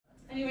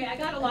I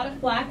got a lot of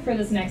flack for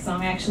this next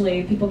song,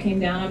 actually. People came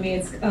down on me.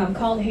 It's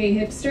called Hey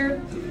Hipster.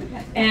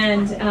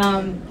 And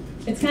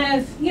it's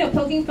kind of, you know,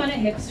 poking fun at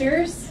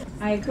hipsters.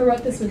 I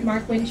co-wrote this with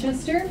Mark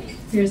Winchester.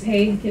 Here's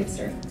Hey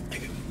Hipster.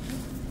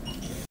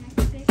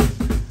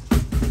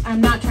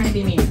 I'm not trying to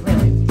be mean,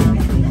 really.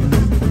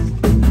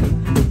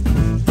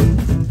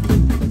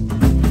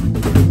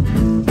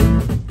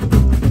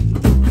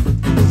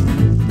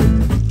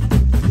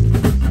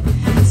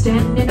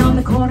 Standing on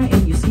the corner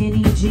in your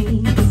skinny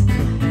jeans.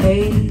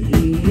 Hey,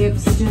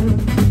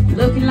 hipster,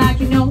 looking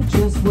like you know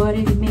just what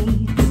it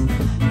means.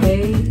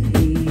 Hey,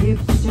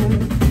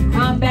 hipster,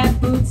 combat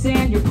boots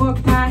and your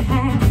pork pie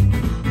hat.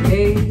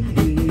 Hey,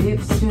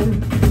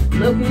 hipster,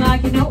 looking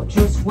like you know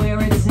just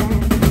where it's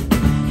at.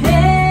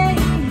 Hey,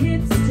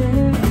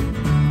 hipster,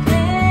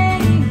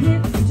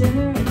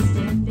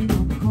 standing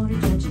on the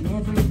corner judging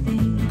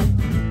everything.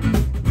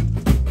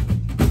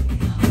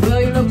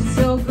 Well, you look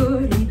so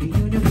good in your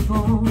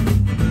uniform.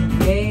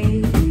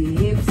 Hey,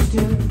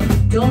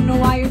 hipster, don't know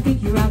why you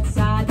think you're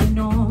outside the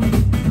norm.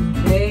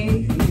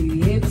 Hey,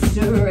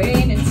 hipster,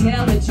 ain't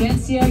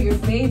intelligentsia your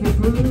favorite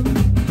brew?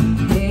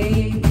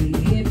 Hey,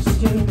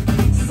 hipster,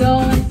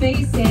 sullen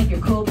face and your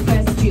cold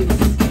pressed juice.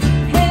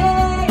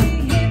 Hey,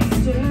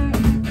 hipster,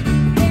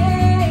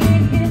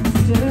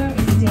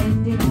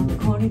 standing on the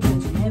corner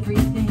judging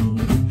everything.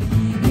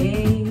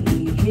 Hey,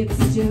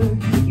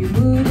 hipster, your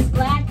mood is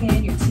black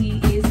and your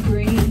tea is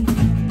green.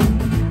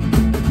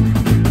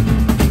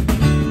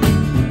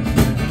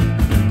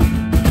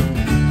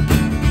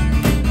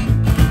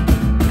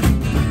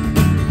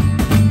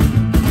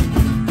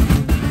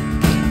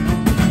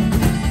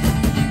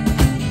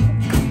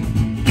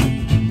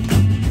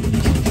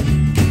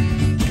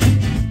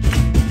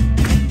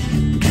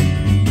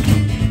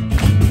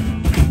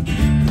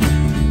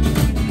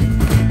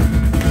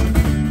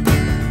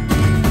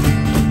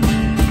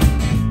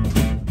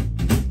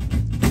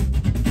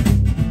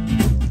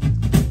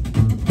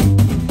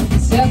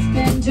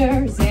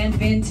 Suspenders and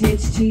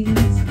vintage tees.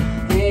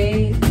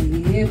 Hey,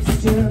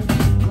 hipster,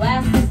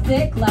 glasses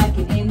thick like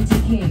an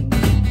indie king.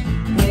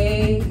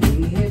 Hey,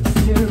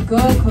 hipster,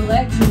 go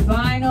collect your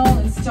vinyl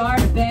and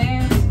start a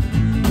band.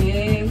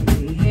 Hey,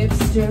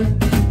 hipster,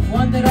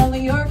 one that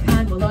only your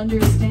kind will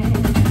understand.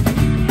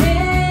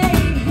 Hey,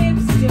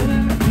 hipster,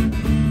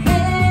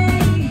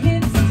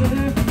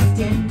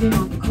 standing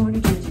on the corner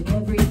judging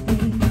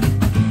everything.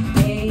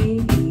 Hey,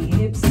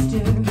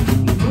 hipster,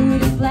 your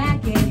mood is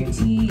black and your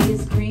tea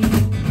is green.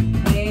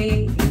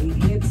 Hey,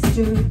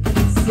 hipster,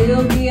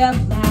 Sylvia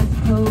Plath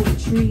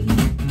poetry.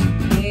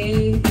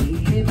 Hey,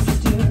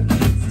 hipster,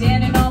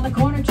 standing on the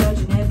corner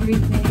judging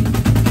everything.